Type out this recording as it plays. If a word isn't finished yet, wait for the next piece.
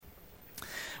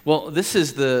Well, this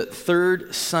is the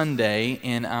third Sunday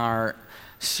in our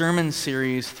sermon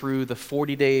series through the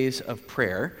 40 days of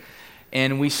prayer.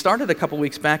 And we started a couple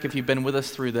weeks back, if you've been with us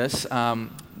through this,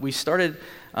 we started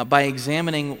by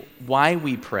examining why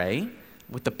we pray,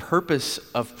 what the purpose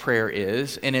of prayer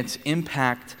is, and its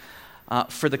impact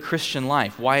for the Christian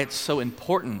life, why it's so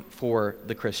important for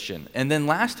the Christian. And then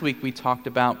last week we talked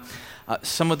about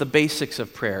some of the basics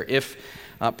of prayer. If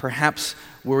perhaps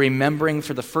we're remembering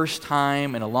for the first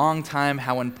time in a long time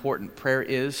how important prayer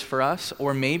is for us,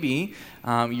 or maybe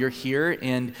you're here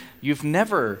and you've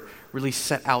never really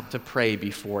set out to pray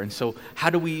before. And so how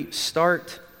do we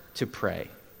start to pray?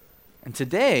 And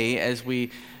today, as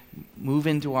we move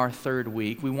into our third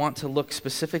week, we want to look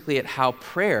specifically at how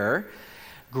prayer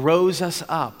grows us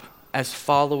up as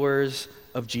followers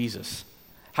of Jesus.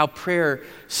 How prayer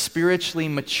spiritually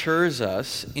matures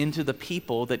us into the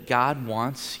people that God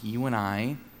wants you and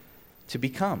I to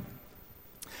become.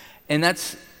 And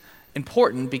that's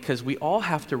important because we all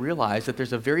have to realize that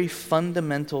there's a very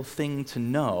fundamental thing to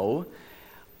know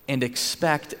and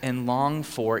expect and long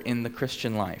for in the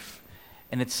Christian life.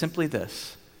 And it's simply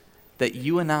this, that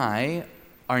you and I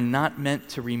are not meant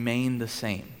to remain the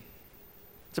same.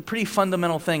 It's a pretty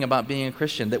fundamental thing about being a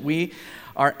Christian, that we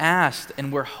are asked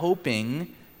and we're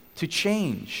hoping to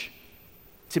change,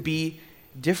 to be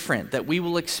different, that we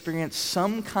will experience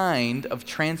some kind of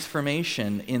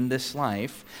transformation in this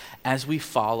life as we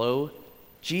follow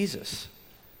Jesus.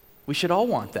 We should all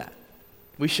want that.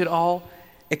 We should all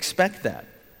expect that.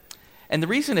 And the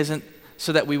reason isn't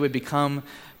so that we would become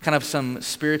kind of some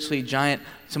spiritually giant,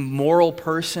 some moral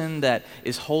person that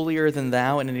is holier than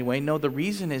thou in any way. No, the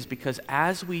reason is because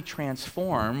as we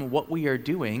transform, what we are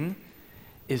doing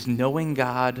is knowing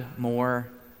God more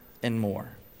and more.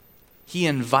 He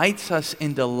invites us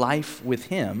into life with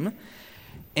Him,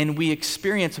 and we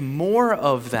experience more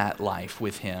of that life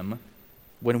with Him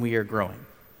when we are growing.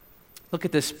 Look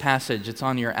at this passage. It's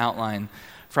on your outline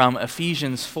from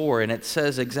Ephesians 4, and it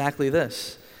says exactly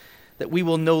this, that we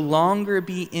will no longer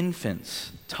be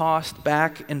infants, tossed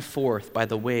back and forth by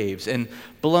the waves and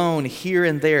blown here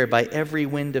and there by every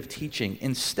wind of teaching.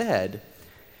 Instead,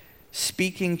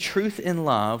 speaking truth in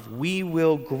love, we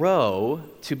will grow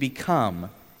to become,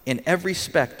 in every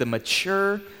respect, the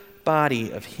mature body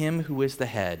of Him who is the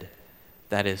head,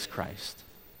 that is Christ.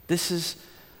 This is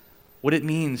what it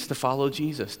means to follow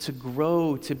Jesus, to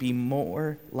grow to be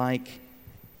more like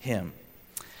Him.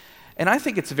 And I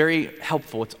think it's very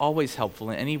helpful, it's always helpful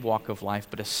in any walk of life,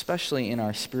 but especially in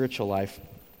our spiritual life,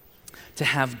 to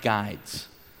have guides,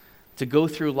 to go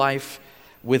through life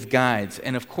with guides.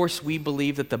 And of course, we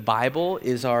believe that the Bible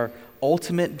is our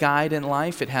ultimate guide in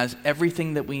life. It has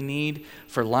everything that we need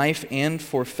for life and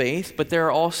for faith, but there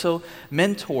are also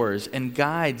mentors and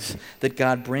guides that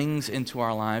God brings into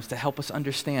our lives to help us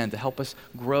understand, to help us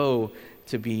grow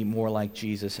to be more like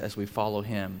Jesus as we follow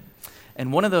Him.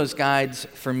 And one of those guides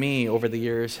for me over the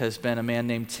years has been a man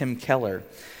named Tim Keller,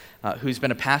 who's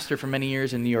been a pastor for many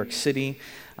years in New York City.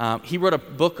 He wrote a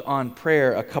book on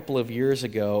prayer a couple of years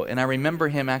ago, and I remember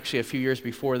him actually a few years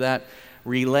before that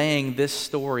relaying this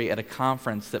story at a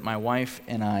conference that my wife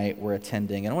and I were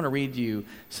attending. And I want to read you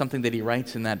something that he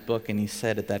writes in that book, and he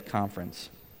said at that conference.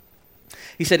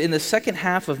 He said, "In the second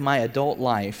half of my adult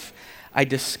life, I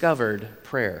discovered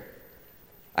prayer.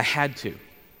 I had to.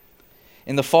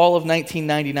 In the fall of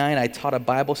 1999, I taught a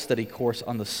Bible study course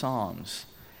on the Psalms,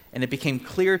 and it became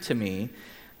clear to me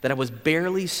that I was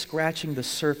barely scratching the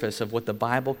surface of what the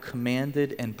Bible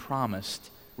commanded and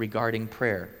promised regarding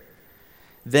prayer.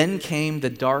 Then came the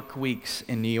dark weeks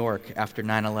in New York after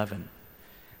 9/11,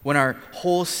 when our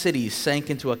whole city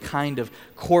sank into a kind of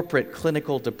corporate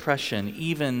clinical depression,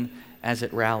 even as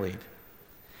it rallied.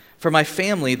 For my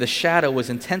family, the shadow was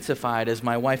intensified as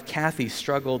my wife Kathy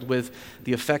struggled with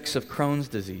the effects of Crohn's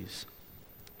disease.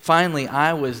 Finally,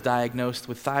 I was diagnosed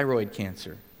with thyroid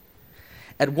cancer.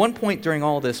 At one point during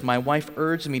all this, my wife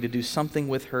urged me to do something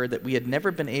with her that we had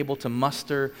never been able to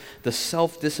muster the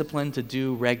self-discipline to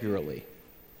do regularly.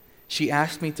 She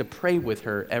asked me to pray with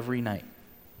her every night.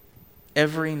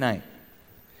 Every night.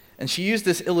 And she used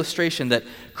this illustration that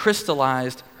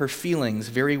crystallized her feelings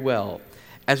very well.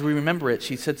 As we remember it,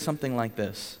 she said something like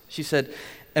this. She said,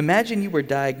 imagine you were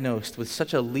diagnosed with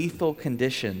such a lethal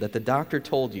condition that the doctor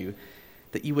told you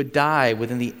that you would die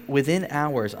within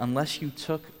hours unless you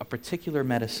took a particular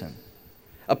medicine,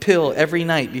 a pill every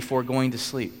night before going to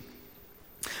sleep.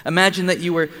 Imagine that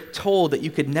you were told that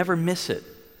you could never miss it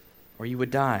or you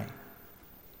would die.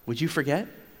 Would you forget?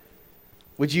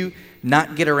 Would you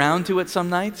not get around to it some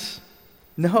nights?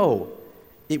 No.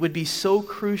 It would be so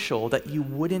crucial that you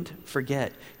wouldn't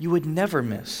forget. You would never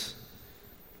miss.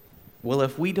 Well,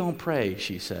 if we don't pray,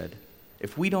 she said,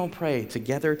 if we don't pray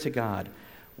together to God,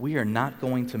 we are not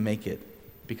going to make it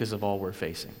because of all we're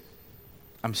facing.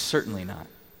 I'm certainly not.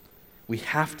 We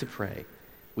have to pray.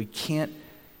 We can't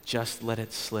just let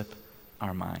it slip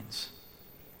our minds.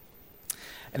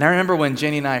 And I remember when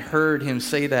Jenny and I heard him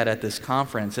say that at this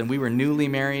conference, and we were newly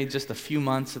married, just a few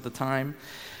months at the time,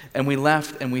 and we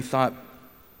left and we thought,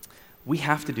 we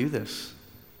have to do this.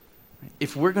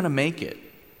 If we're going to make it,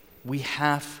 we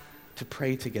have to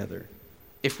pray together.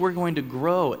 If we're going to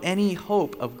grow, any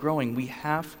hope of growing, we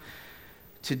have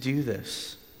to do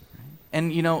this.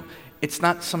 And it's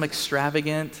not some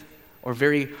extravagant or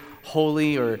very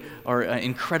holy or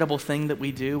incredible thing that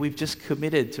we do. We've just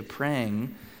committed to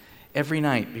praying every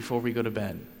night before we go to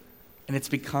bed. And it's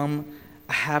become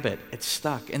a habit. It's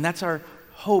stuck. And that's our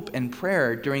hope and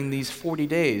prayer during these 40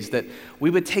 days, that we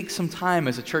would take some time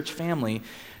as a church family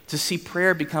to see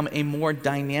prayer become a more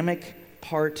dynamic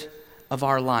part of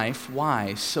our life.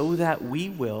 Why? So that we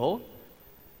will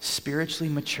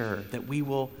spiritually mature, that we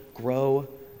will grow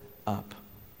up.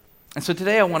 And so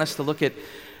today I want us to look at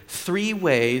 3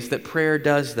 ways that prayer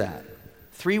does that.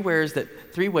 3 ways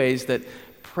that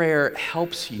prayer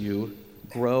helps you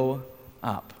grow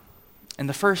up. And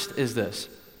the first is this: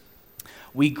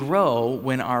 we grow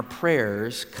when our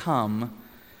prayers come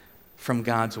from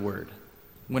God's Word.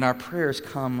 When our prayers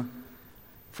come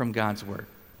from God's Word.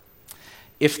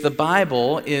 If the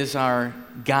Bible is our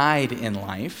guide in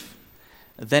life,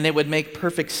 then it would make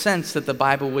perfect sense that the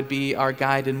Bible would be our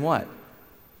guide in what?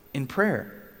 In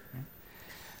prayer.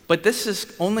 But this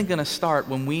is only going to start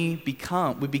when we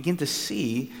begin to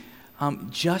see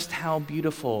just how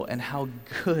beautiful and how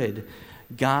good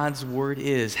God's Word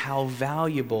is, how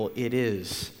valuable it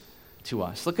is to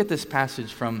us. Look at this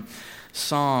passage from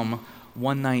Psalm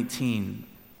 119.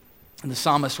 And the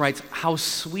psalmist writes, "How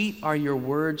sweet are your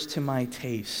words to my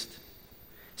taste,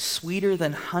 sweeter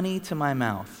than honey to my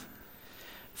mouth.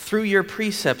 Through your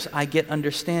precepts I get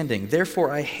understanding.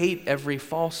 Therefore I hate every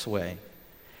false way.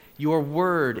 Your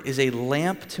word is a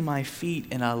lamp to my feet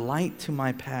and a light to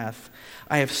my path.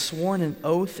 I have sworn an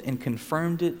oath and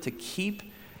confirmed it to keep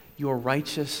your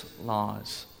righteous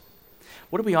laws."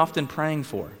 What are we often praying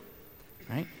for?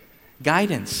 Right?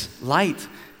 Guidance, light.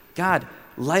 God,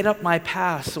 light up my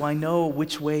path so I know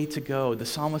which way to go. The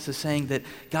psalmist is saying that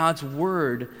God's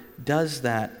word does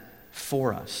that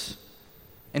for us.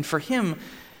 And for him,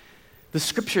 the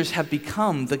scriptures have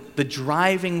become the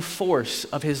driving force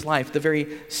of his life, the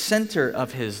very center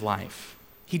of his life.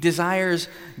 He desires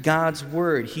God's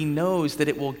word. He knows that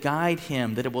it will guide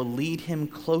him, that it will lead him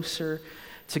closer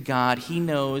to God. He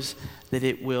knows that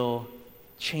it will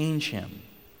change him,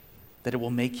 that it will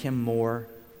make him more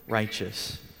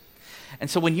righteous. And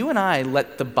so when you and I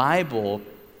let the Bible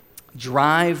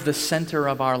drive the center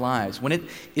of our lives, when it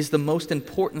is the most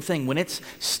important thing, when it's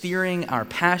steering our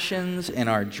passions and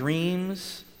our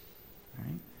dreams,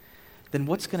 right, then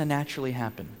what's going to naturally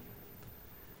happen?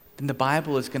 Then the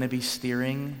Bible is going to be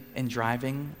steering and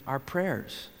driving our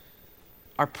prayers.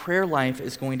 Our prayer life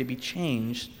is going to be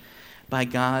changed by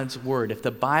God's word. If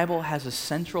the Bible has a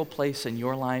central place in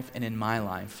your life and in my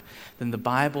life, then the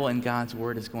Bible and God's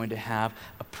word is going to have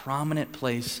a prominent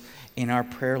place in our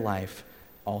prayer life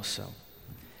also,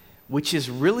 which is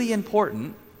really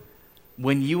important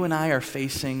when you and I are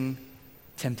facing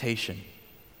temptation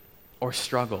or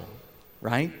struggle,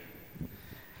 right?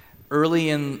 Early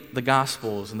in the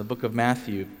Gospels, in the book of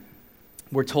Matthew,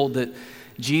 we're told that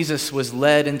Jesus was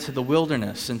led into the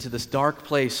wilderness, into this dark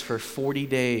place for 40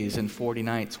 days and 40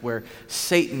 nights, where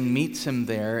Satan meets him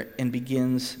there and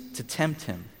begins to tempt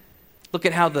him. Look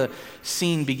at how the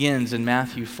scene begins in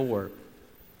Matthew 4.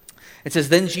 It says,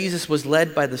 "Then Jesus was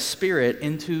led by the Spirit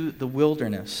into the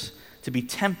wilderness to be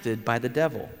tempted by the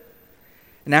devil.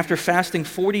 And after fasting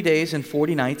 40 days and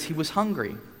 40 nights, he was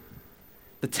hungry.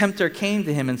 The tempter came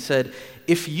to him and said,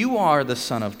 'If you are the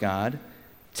Son of God,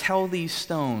 tell these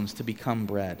stones to become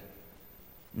bread.'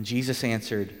 And Jesus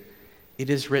answered, 'It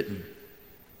is written,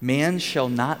 man shall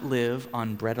not live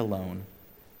on bread alone,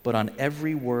 but on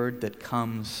every word that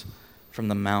comes from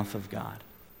the mouth of God.'"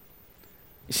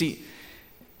 You see,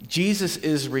 Jesus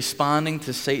is responding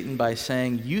to Satan by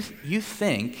saying,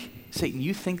 Satan,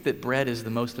 you think that bread is the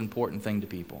most important thing to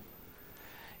people.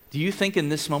 Do you think in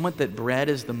this moment that bread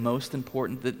is the most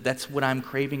important, that that's what I'm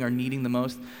craving or needing the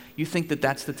most? You think that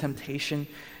that's the temptation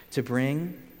to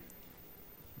bring?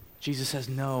 Jesus says,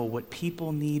 no, what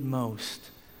people need most,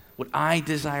 what I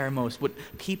desire most, what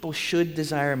people should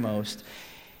desire most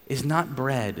is not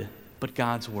bread, but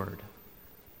God's word.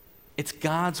 It's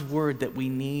God's word that we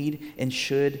need and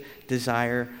should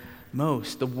desire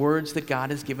most. The words that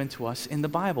God has given to us in the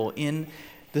Bible, in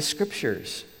the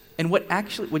Scriptures. And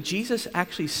what Jesus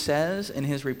actually says in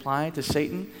his reply to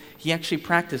Satan, he actually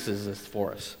practices this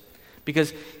for us.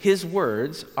 Because his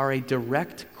words are a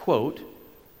direct quote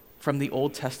from the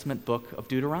Old Testament book of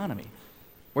Deuteronomy,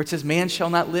 where it says, "Man shall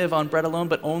not live on bread alone,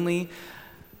 but only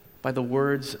by the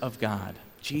words of God."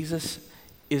 Jesus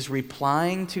is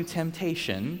replying to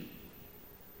temptation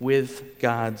with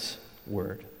God's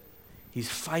word. He's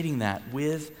fighting that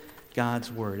with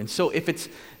God's word. And so if it's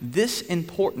this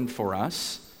important for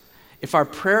us, if our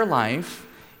prayer life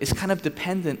is kind of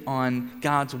dependent on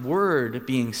God's word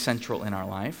being central in our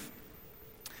life,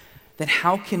 then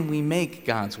how can we make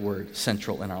God's word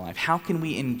central in our life? How can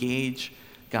we engage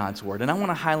God's word? And I want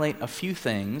to highlight a few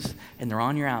things, and they're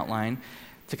on your outline,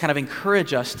 to kind of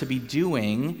encourage us to be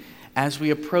doing as we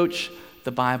approach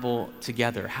the Bible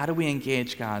together. How do we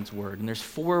engage God's word? And there's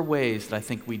 4 ways that I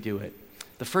think we do it.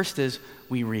 The first is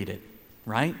we read it,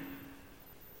 right?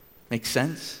 Makes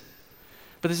sense?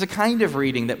 But there's a kind of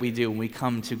reading that we do when we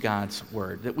come to God's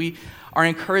word, that we are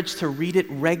encouraged to read it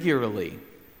regularly,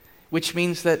 which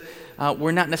means that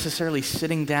we're not necessarily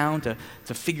sitting down to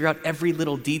figure out every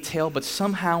little detail, but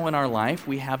somehow in our life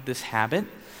we have this habit.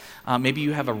 Maybe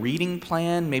you have a reading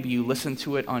plan, maybe you listen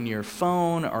to it on your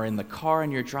phone or in the car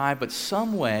on your drive, but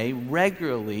some way,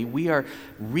 regularly, we are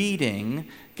reading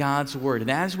God's word.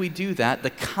 And as we do that, the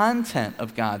content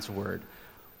of God's word,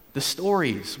 the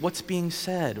stories, what's being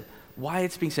said, why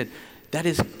it's being said, that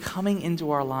is coming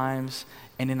into our lives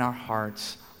and in our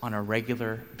hearts on a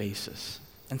regular basis.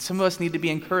 And some of us need to be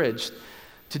encouraged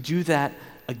to do that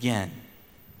again.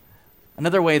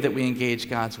 Another way that we engage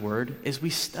God's word is we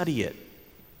study it.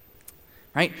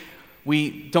 Right?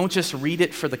 We don't just read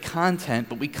it for the content,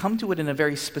 but we come to it in a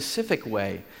very specific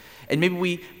way. And maybe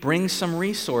we bring some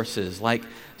resources like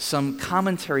some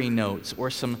commentary notes or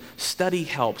some study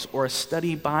helps or a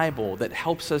study Bible that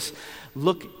helps us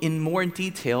look in more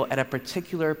detail at a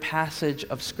particular passage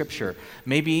of Scripture.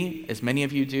 Maybe, as many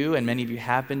of you do and many of you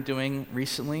have been doing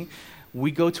recently,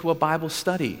 we go to a Bible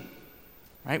study,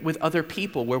 right, with other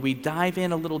people where we dive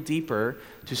in a little deeper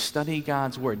to study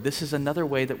God's word. This is another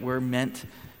way that we're meant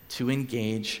to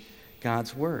engage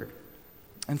God's word.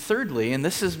 And thirdly, and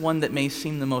this is one that may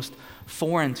seem the most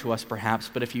foreign to us perhaps,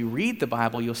 but if you read the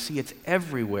Bible, you'll see it's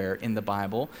everywhere in the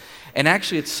Bible. And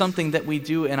actually, it's something that we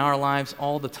do in our lives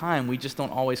all the time. We just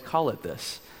don't always call it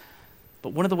this.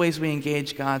 But one of the ways we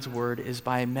engage God's word is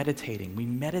by meditating. We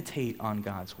meditate on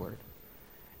God's word.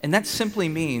 And that simply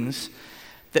means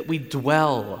that we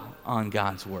dwell on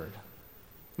God's word.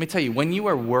 Let me tell you, when you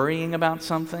are worrying about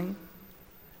something,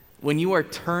 when you are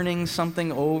turning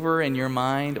something over in your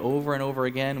mind over and over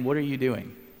again, what are you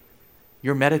doing?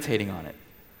 You're meditating on it,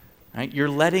 right? You're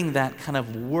letting that kind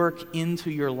of work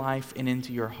into your life and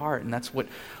into your heart, and that's why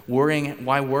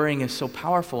worrying is so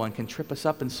powerful and can trip us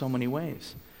up in so many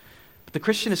ways. But the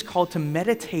Christian is called to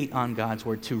meditate on God's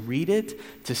word, to read it,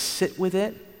 to sit with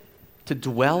it, to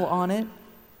dwell on it,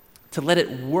 to let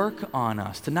it work on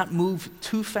us, to not move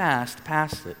too fast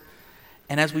past it.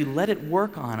 And as we let it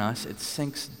work on us, it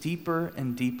sinks deeper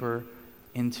and deeper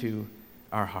into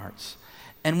our hearts.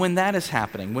 And when that is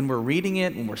happening, when we're reading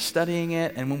it, when we're studying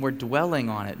it, and when we're dwelling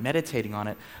on it, meditating on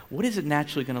it, what is it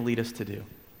naturally going to lead us to do?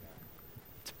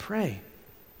 To pray,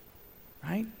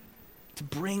 right? To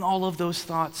bring all of those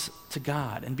thoughts to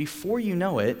God. And before you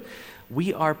know it,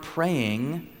 we are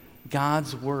praying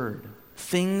God's word,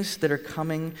 things that are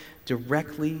coming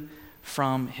directly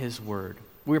from his word.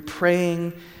 We're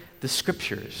praying the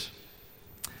Scriptures.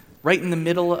 Right in the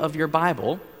middle of your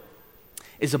Bible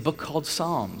is a book called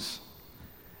Psalms.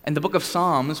 And the book of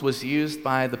Psalms was used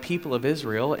by the people of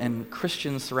Israel and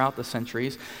Christians throughout the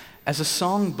centuries as a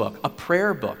song book, a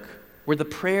prayer book, where the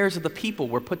prayers of the people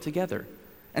were put together.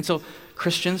 And so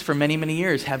Christians for many, many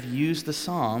years have used the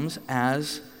Psalms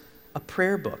as a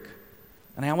prayer book.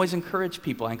 And I always encourage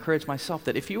people, I encourage myself,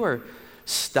 that if you are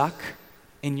stuck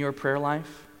in your prayer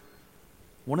life,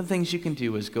 one of the things you can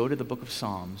do is go to the book of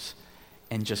Psalms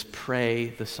and just pray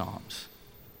the Psalms.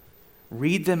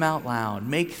 Read them out loud,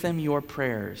 make them your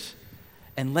prayers,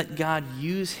 and let God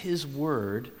use his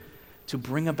word to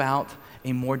bring about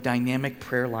a more dynamic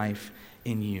prayer life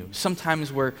in you.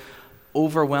 Sometimes we're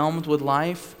overwhelmed with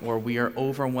life, or we are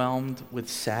overwhelmed with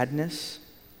sadness.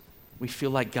 We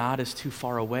feel like God is too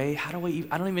far away. I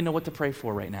don't even know what to pray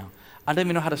for right now. I don't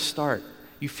even know how to start.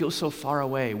 You feel so far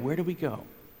away. Where do we go?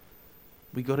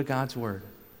 We go to God's word.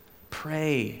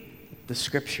 Pray the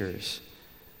Scriptures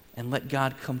and let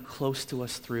God come close to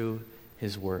us through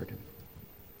his word.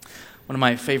 One of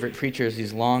my favorite preachers,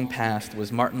 he's long past,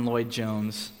 was Martin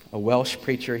Lloyd-Jones. a Welsh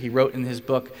preacher. He wrote in his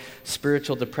book,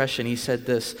 Spiritual Depression, he said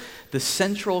this: "The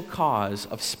central cause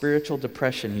of spiritual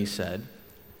depression," he said,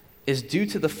 "is due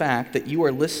to the fact that you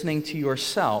are listening to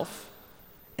yourself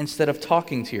instead of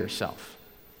talking to yourself.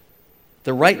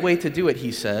 The right way to do it,"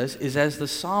 he says, "is as the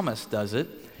psalmist does it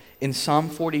in Psalm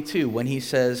 42 when he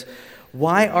says,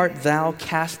 'Why art thou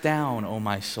cast down, O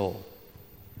my soul?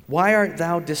 Why art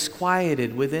thou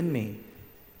disquieted within me?'"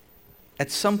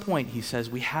 At some point, he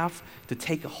says, we have to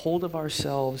take a hold of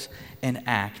ourselves and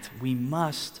act. We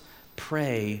must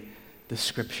pray the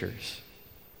Scriptures.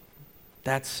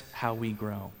 That's how we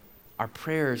grow. Our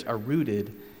prayers are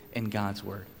rooted in God's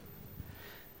Word.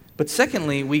 But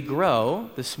secondly, we grow,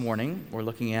 this morning, we're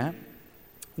looking at,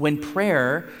 when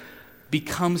prayer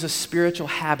becomes a spiritual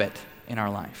habit in our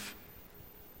life.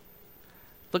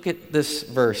 Look at this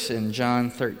verse in John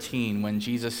 13 when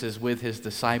Jesus is with his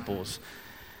disciples.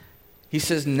 He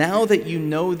says, "Now that you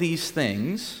know these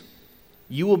things,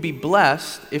 you will be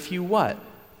blessed if you" what?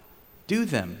 "Do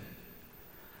them.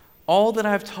 All that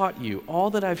I've taught you, all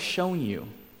that I've shown you,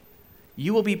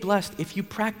 you will be blessed if you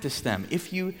practice them,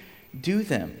 if you do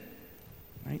them."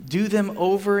 Right? Do them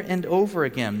over and over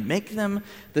again. Make them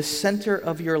the center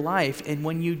of your life. And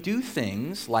when you do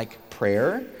things like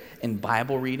prayer and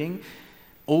Bible reading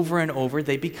over and over,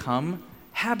 they become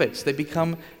habits. They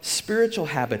become spiritual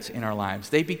habits in our lives.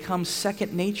 They become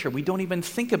second nature. We don't even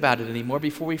think about it anymore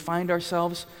before we find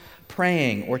ourselves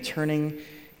praying or turning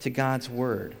to God's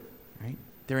Word. Right?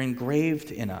 They're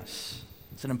engraved in us.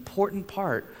 It's an important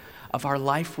part of our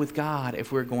life with God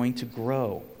if we're going to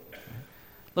grow.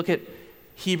 Look at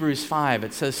Hebrews 5.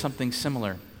 It says something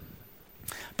similar.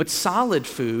 "But solid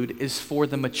food is for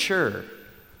the mature,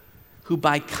 who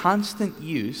by constant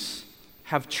use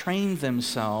have trained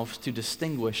themselves to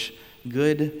distinguish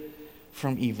good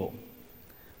from evil."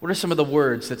 What are some of the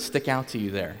words that stick out to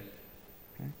you there?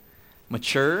 Okay.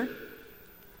 Mature,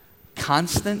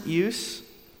 constant use,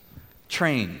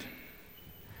 trained.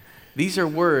 These are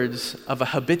words of a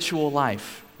habitual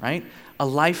life, right? A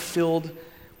life filled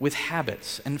with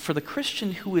habits. And for the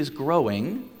Christian who is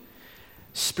growing,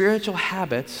 spiritual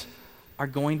habits are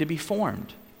going to be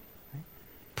formed.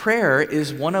 Prayer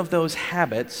is one of those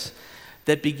habits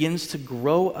that begins to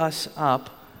grow us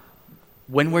up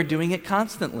when we're doing it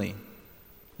constantly,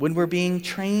 when we're being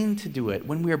trained to do it,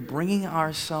 when we're bringing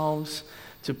ourselves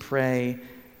to pray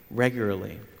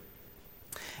regularly.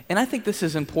 And I think this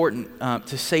is important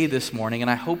to say this morning, and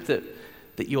I hope that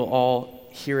you'll all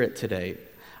hear it today.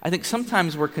 I think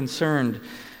sometimes we're concerned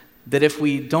that if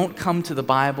we don't come to the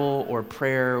Bible or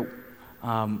prayer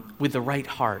with the right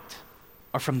heart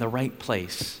or from the right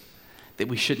place, that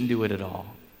we shouldn't do it at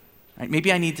all. Right?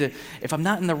 Maybe I need to, if I'm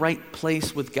not in the right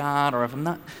place with God, or if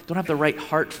don't have the right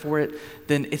heart for it,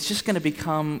 then it's just going to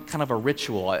become kind of a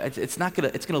ritual. It's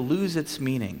going to lose its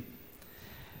meaning.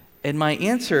 And my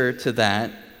answer to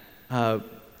that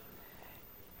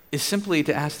is simply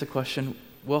to ask the question,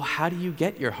 well, how do you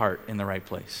get your heart in the right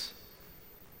place?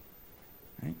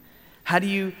 Right? How do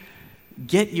you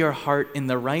get your heart in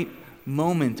the right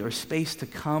moment or space to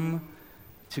come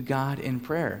to God in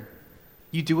prayer?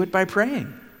 You do it by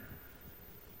praying.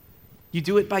 You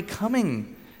do it by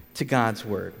coming to God's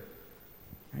Word.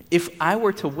 If I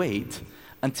were to wait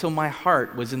until my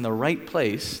heart was in the right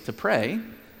place to pray,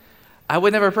 I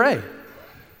would never pray.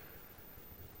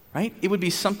 Right? It would be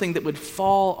something that would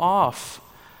fall off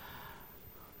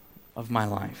of my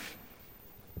life.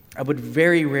 I would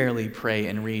very rarely pray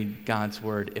and read God's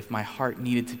Word if my heart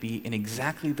needed to be in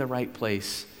exactly the right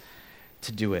place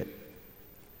to do it.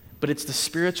 But it's the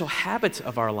spiritual habits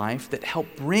of our life that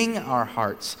help bring our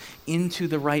hearts into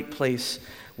the right place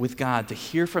with God, to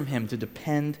hear from Him, to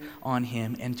depend on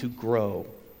Him, and to grow.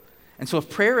 And so if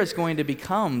prayer is going to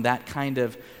become that kind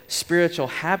of spiritual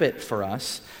habit for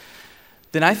us,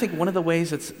 then I think one of the ways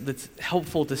that's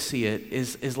helpful to see it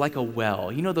is like a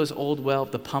well. You know those old wells,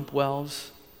 the pump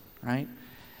wells, right?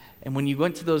 And when you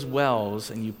went to those wells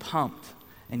and you pumped,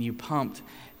 and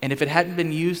if it hadn't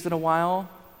been used in a while,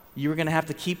 you were going to have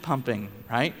to keep pumping,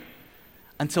 right?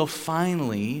 Until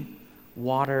finally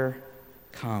water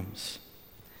comes.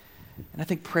 And I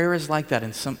think prayer is like that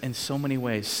in so many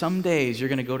ways. Some days you're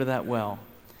going to go to that well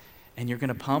and you're going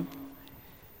to pump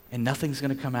and nothing's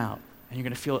going to come out. And you're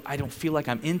going to feel, I don't feel like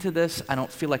I'm into this. I don't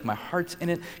feel like my heart's in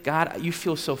it. God, you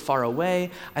feel so far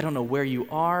away. I don't know where you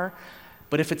are.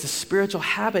 But if it's a spiritual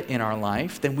habit in our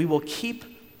life, then we will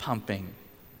keep pumping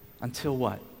until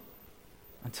what?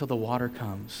 Until the water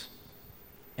comes.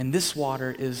 And this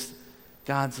water is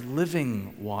God's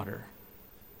living water.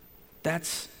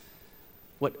 That's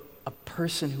what a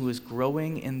person who is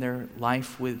growing in their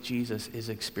life with Jesus is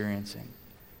experiencing.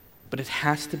 But it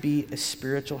has to be a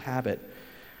spiritual habit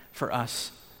for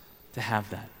us to have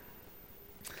that.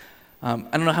 I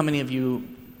don't know how many of you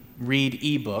read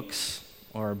ebooks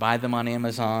or buy them on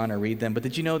Amazon or read them, but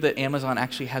did you know that Amazon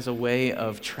actually has a way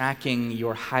of tracking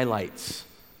your highlights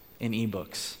in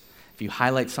ebooks? If you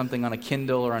highlight something on a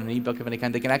Kindle or on an ebook of any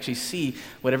kind, they can actually see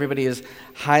what everybody is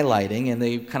highlighting, and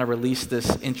they kind of release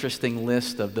this interesting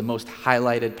list of the most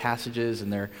highlighted passages in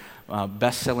their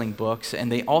best-selling books,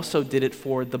 and they also did it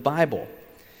for the Bible.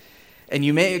 And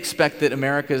you may expect that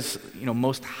America's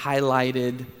most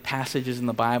highlighted passages in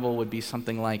the Bible would be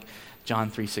something like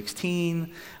John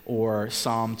 3:16 or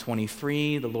Psalm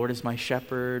 23, the Lord is my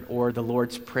shepherd, or the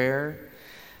Lord's Prayer.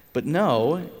 But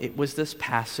no, it was this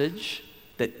passage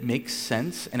that makes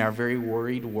sense in our very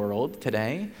worried world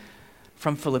today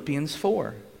from Philippians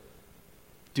 4.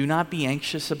 Do not be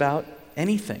anxious about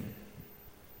anything,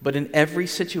 but in every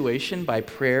situation by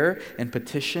prayer and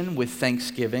petition with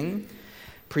thanksgiving,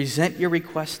 present your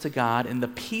requests to God, and the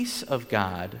peace of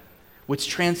God, which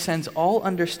transcends all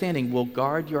understanding, will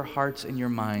guard your hearts and your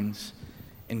minds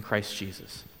in Christ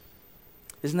Jesus.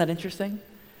 Isn't that interesting?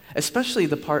 Especially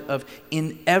the part of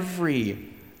in every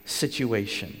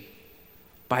situation,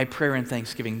 by prayer and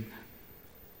thanksgiving.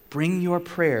 Bring your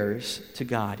prayers to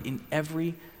God in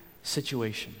every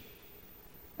situation.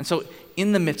 And so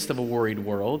in the midst of a worried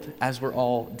world, as we're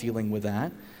all dealing with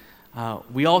that,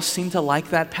 we all seem to like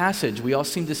that passage. We all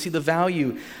seem to see the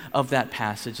value of that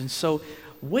passage. And so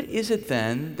what is it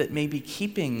then that may be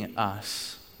keeping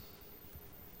us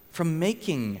from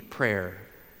making prayer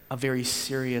a very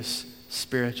serious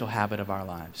spiritual habit of our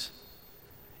lives?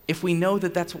 If we know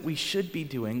that that's what we should be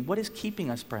doing, what is keeping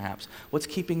us perhaps? What's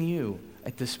keeping you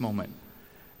at this moment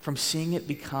from seeing it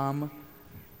become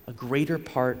a greater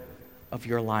part of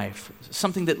your life,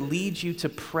 something that leads you to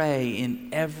pray in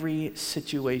every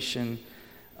situation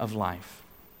of life?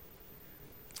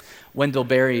 Wendell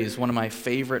Berry is one of my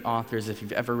favorite authors. If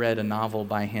you've ever read a novel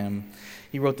by him,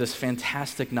 he wrote this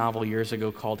fantastic novel years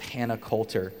ago called Hannah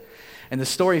Coulter. And the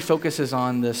story focuses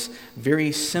on this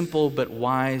very simple but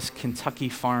wise Kentucky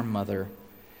farm mother.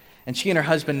 And she and her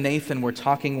husband Nathan were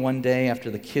talking one day after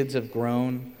the kids have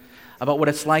grown about what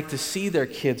it's like to see their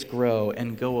kids grow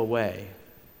and go away.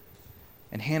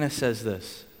 And Hannah says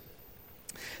this: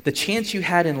 the chance you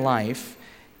had in life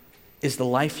is the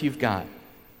life you've got.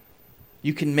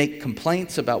 You can make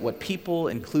complaints about what people,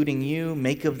 including you,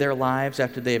 make of their lives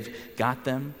after they've got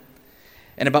them,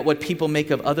 and about what people make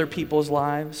of other people's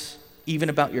lives, even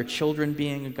about your children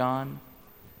being gone.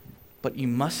 But you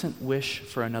mustn't wish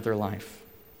for another life.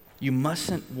 You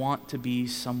mustn't want to be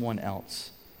someone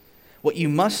else. What you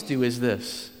must do is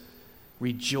this: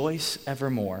 rejoice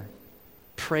evermore.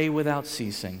 Pray without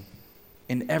ceasing.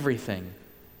 In everything,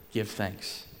 give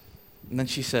thanks. And then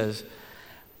she says,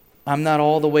 I'm not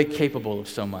all the way capable of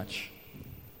so much,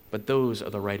 but those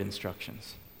are the right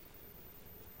instructions.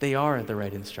 They are the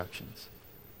right instructions.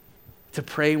 To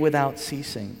pray without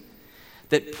ceasing.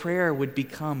 That prayer would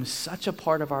become such a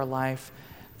part of our life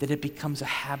that it becomes a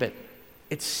habit.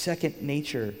 It's second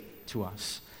nature to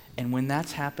us. And when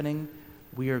that's happening,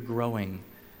 we are growing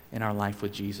in our life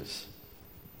with Jesus.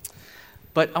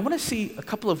 But I want to see a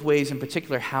couple of ways in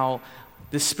particular how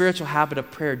this spiritual habit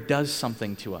of prayer does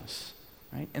something to us.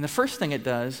 Right? And the first thing it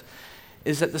does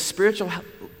is that the spiritual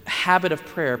habit of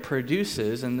prayer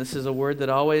produces, and this is a word that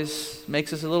always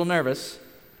makes us a little nervous,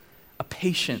 a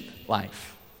patient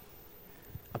life.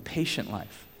 A patient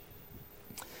life.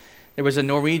 There was a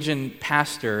Norwegian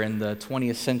pastor in the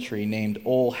 20th century named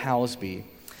Ole Halsby,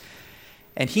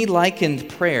 and he likened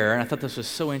prayer, and I thought this was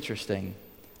so interesting,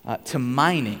 to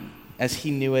mining as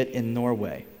he knew it in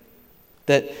Norway.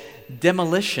 That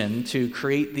demolition to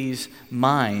create these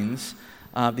mines,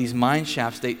 these mine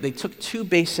shafts, they took two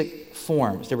basic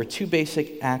forms. There were two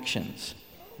basic actions.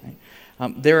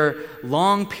 Right? There are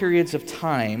long periods of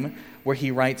time where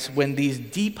he writes, when these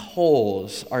deep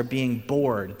holes are being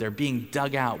bored, they're being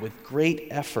dug out with great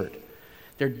effort.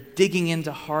 They're digging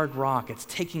into hard rock. It's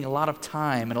taking a lot of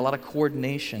time and a lot of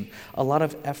coordination, a lot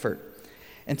of effort.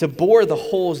 And to bore the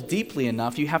holes deeply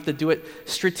enough, you have to do it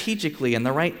strategically in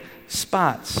the right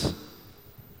spots.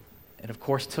 It, of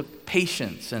course, took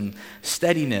patience and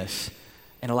steadiness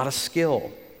and a lot of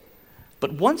skill.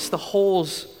 But once the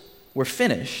holes were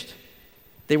finished,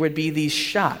 there would be these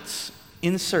shots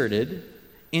inserted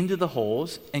into the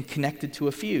holes and connected to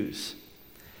a fuse.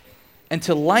 And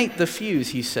to light the fuse,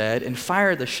 he said, and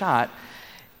fire the shot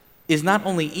is not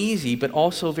only easy, but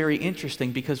also very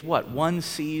interesting because what? One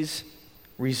sees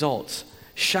results.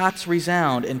 Shots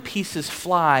resound and pieces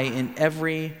fly in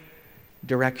every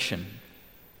direction.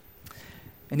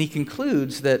 And he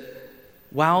concludes that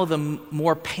while the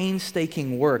more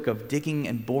painstaking work of digging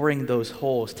and boring those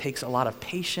holes takes a lot of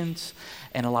patience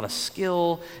and a lot of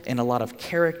skill and a lot of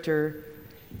character,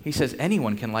 he says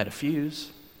anyone can light a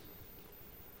fuse.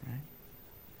 Right? And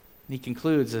he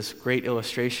concludes this great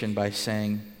illustration by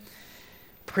saying,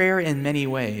 prayer in many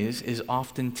ways is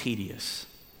often tedious.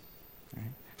 Right?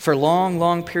 For long,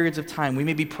 long periods of time, we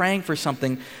may be praying for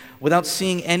something without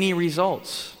seeing any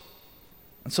results.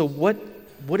 And so what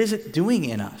is it doing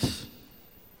in us?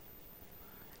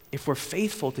 If we're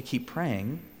faithful to keep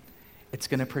praying, it's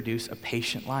going to produce a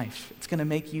patient life. It's going to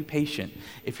make you patient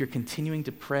if you're continuing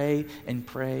to pray and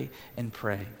pray and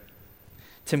pray.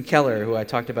 Tim Keller, who I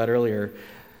talked about earlier,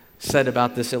 said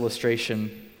about this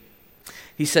illustration,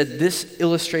 he said, this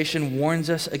illustration warns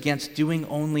us against doing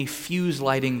only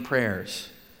fuse-lighting prayers,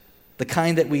 the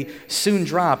kind that we soon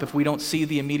drop if we don't see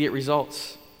the immediate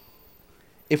results.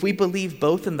 If we believe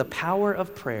both in the power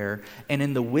of prayer and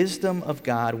in the wisdom of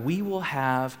God, we will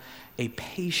have a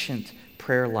patient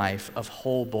prayer life of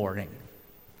whole boring.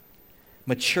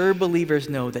 Mature believers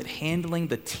know that handling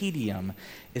the tedium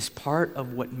is part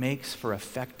of what makes for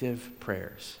effective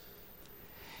prayers.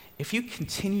 If you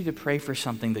continue to pray for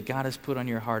something that God has put on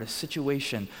your heart, a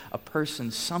situation, a person,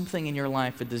 something in your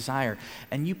life, a desire,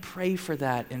 and you pray for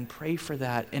that,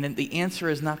 and the answer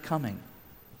is not coming,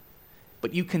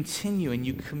 but you continue and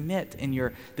you commit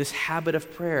in this habit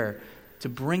of prayer to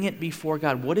bring it before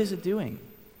God, what is it doing?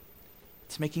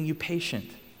 It's making you patient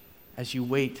as you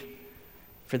wait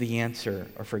for the answer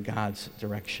or for God's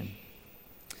direction.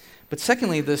 But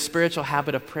secondly, the spiritual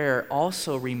habit of prayer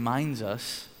also reminds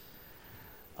us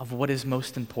of what is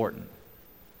most important,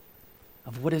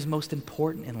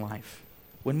 in life.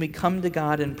 When we come to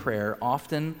God in prayer,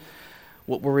 often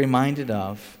what we're reminded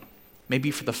of, maybe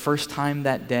for the first time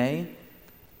that day,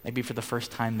 maybe for the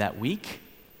first time that week,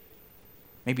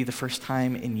 maybe the first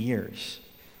time in years,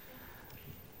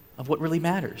 of what really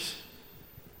matters,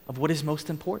 of what is most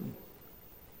important.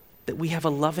 That we have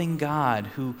a loving God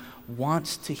who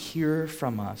wants to hear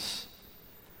from us,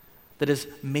 that has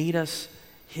made us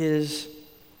his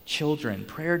children.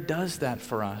 Prayer does that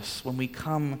for us when we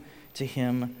come to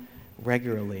him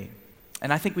regularly.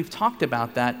 And I think we've talked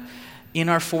about that in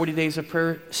our 40 Days of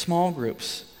Prayer small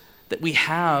groups, that we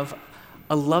have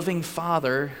a loving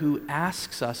Father who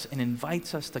asks us and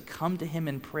invites us to come to him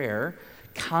in prayer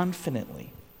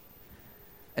confidently.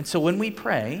 And so when we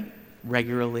pray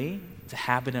regularly, it's a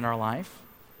habit in our life,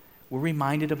 we're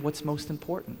reminded of what's most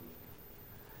important.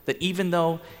 That even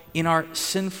though in our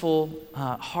sinful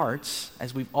hearts,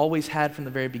 as we've always had from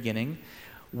the very beginning,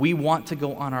 we want to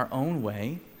go on our own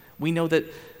way, we know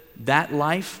that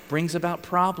life brings about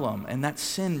problem, and that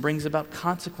sin brings about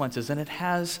consequences, and it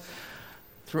has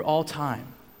through all time.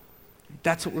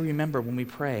 That's what we remember when we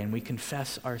pray and we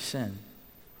confess our sin.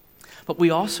 But we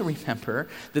also remember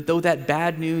that though that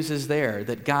bad news is there,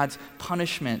 that God's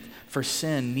punishment for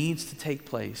sin needs to take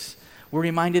place, we're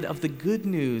reminded of the good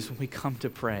news when we come to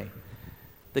pray.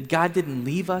 That God didn't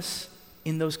leave us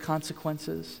in those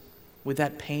consequences with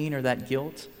that pain or that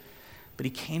guilt, but he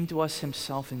came to us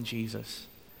himself in Jesus.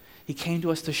 He came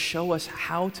to us to show us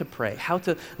how to pray, how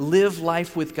to live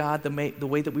life with God the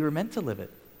way that we were meant to live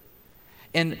it.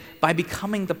 And by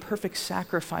becoming the perfect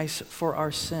sacrifice for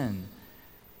our sin,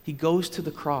 he goes to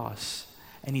the cross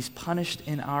and he's punished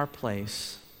in our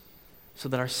place so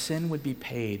that our sin would be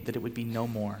paid, that it would be no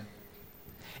more.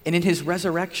 And in his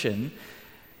resurrection,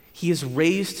 he is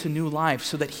raised to new life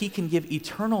so that he can give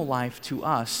eternal life to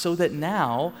us, so that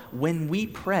now, when we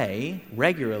pray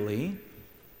regularly,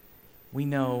 we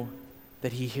know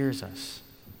that he hears us.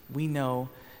 We know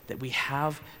that we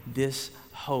have this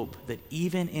hope that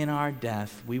even in our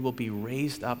death, we will be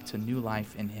raised up to new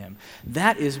life in him.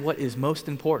 That is what is most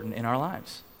important in our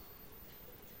lives.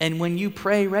 And when you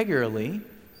pray regularly,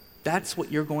 that's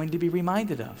what you're going to be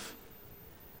reminded of.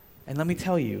 And let me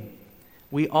tell you,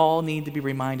 we all need to be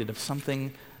reminded of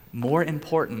something more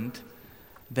important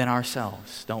than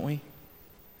ourselves, don't we?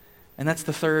 And that's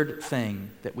the third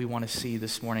thing that we want to see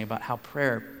this morning about how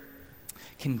prayer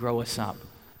can grow us up.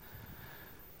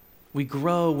 We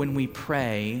grow when we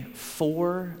pray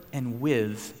for and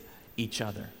with each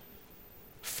other.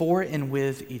 For and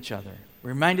with each other.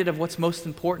 We're reminded of what's most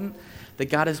important, that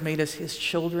God has made us his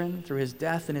children through his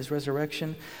death and his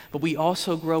resurrection, but we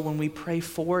also grow when we pray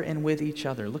for and with each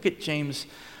other. Look at James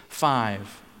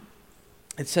 5.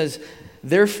 It says,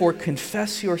 "Therefore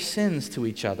confess your sins to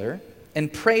each other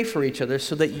and pray for each other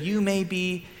so that you may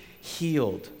be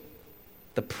healed.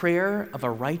 The prayer of a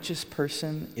righteous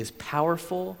person is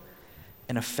powerful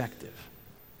and effective."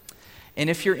 And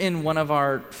if you're in one of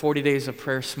our 40 Days of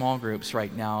Prayer small groups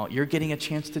right now, you're getting a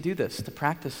chance to do this, to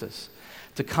practice this,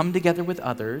 to come together with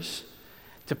others,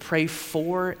 to pray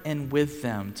for and with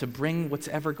them, to bring what's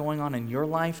ever going on in your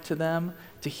life to them,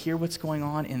 to hear what's going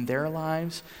on in their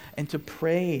lives, and to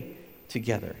pray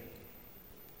together.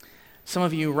 Some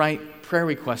of you write prayer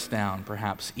requests down,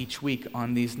 perhaps, each week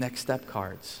on these next step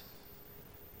cards.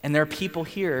 And there are people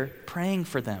here praying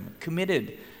for them,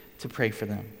 committed to pray for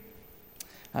them.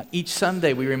 Each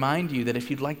Sunday, we remind you that if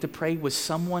you'd like to pray with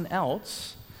someone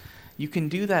else, you can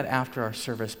do that after our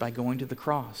service by going to the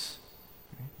cross.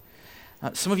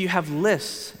 Some of you have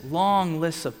lists, long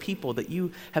lists of people that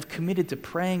you have committed to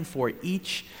praying for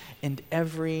each and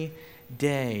every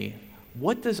day.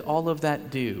 What does all of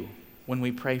that do when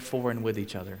we pray for and with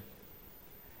each other?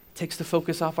 It takes the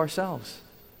focus off ourselves.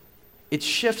 It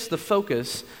shifts the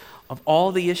focus of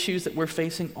all the issues that we're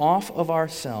facing off of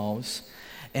ourselves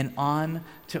and on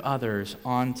to others,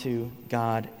 on to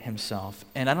God himself.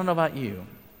 And I don't know about you,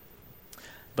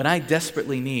 but I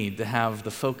desperately need to have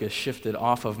the focus shifted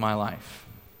off of my life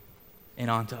and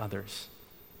onto others,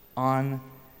 on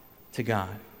to God.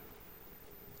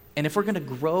 And if we're going to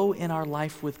grow in our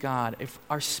life with God, if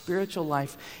our spiritual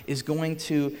life is going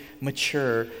to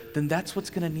mature, then that's what's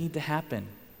going to need to happen.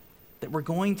 That we're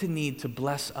going to need to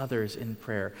bless others in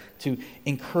prayer, to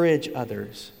encourage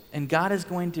others. And God is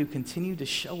going to continue to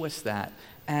show us that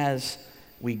as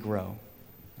we grow.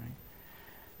 Right?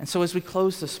 And so as we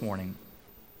close this morning,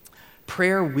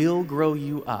 prayer will grow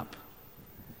you up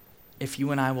if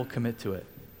you and I will commit to it.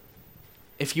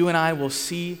 If you and I will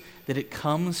see that it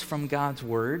comes from God's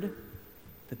word,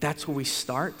 that that's where we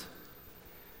start.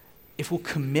 If we'll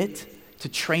commit to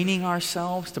training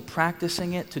ourselves, to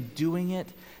practicing it, to doing it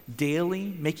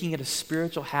daily, making it a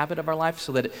spiritual habit of our life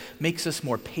so that it makes us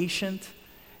more patient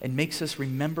and makes us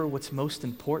remember what's most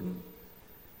important.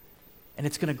 And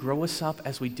it's going to grow us up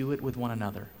as we do it with one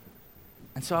another.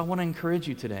 And so I want to encourage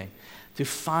you today to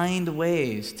find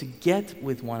ways to get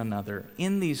with one another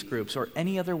in these groups or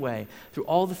any other way through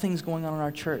all the things going on in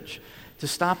our church, to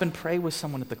stop and pray with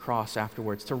someone at the cross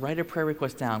afterwards, to write a prayer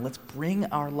request down. Let's bring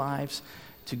our lives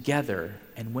together.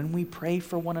 And when we pray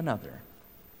for one another,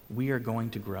 we are going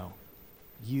to grow.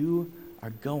 You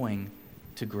are going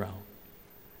to grow.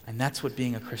 And that's what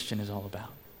being a Christian is all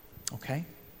about. Okay?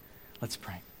 Let's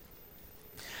pray.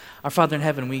 Our Father in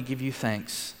heaven, we give you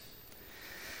thanks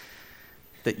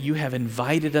that you have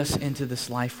invited us into this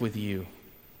life with you.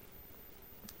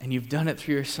 And you've done it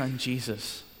through your Son,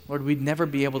 Jesus. Lord, we'd never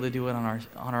be able to do it on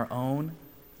our own,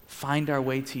 find our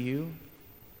way to you.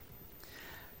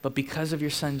 But because of your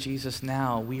Son, Jesus,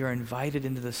 now we are invited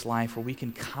into this life where we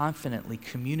can confidently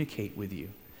communicate with you.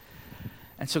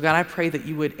 And so, God, I pray that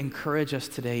you would encourage us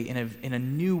today in a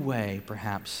new way,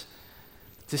 perhaps,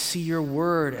 to see your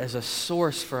word as a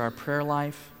source for our prayer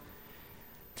life,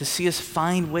 to see us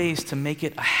find ways to make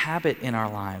it a habit in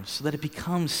our lives so that it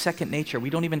becomes second nature.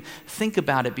 We don't even think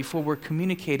about it before we're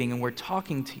communicating and we're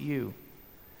talking to you.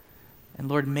 And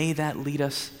Lord, may that lead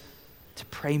us to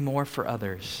pray more for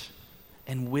others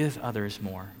and with others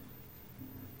more.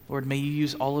 Lord, may you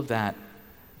use all of that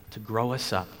to grow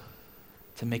us up,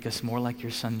 to make us more like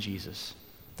your Son, Jesus.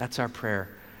 That's our prayer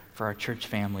for our church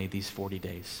family these 40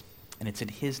 days. And it's in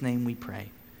his name we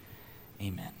pray.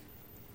 Amen.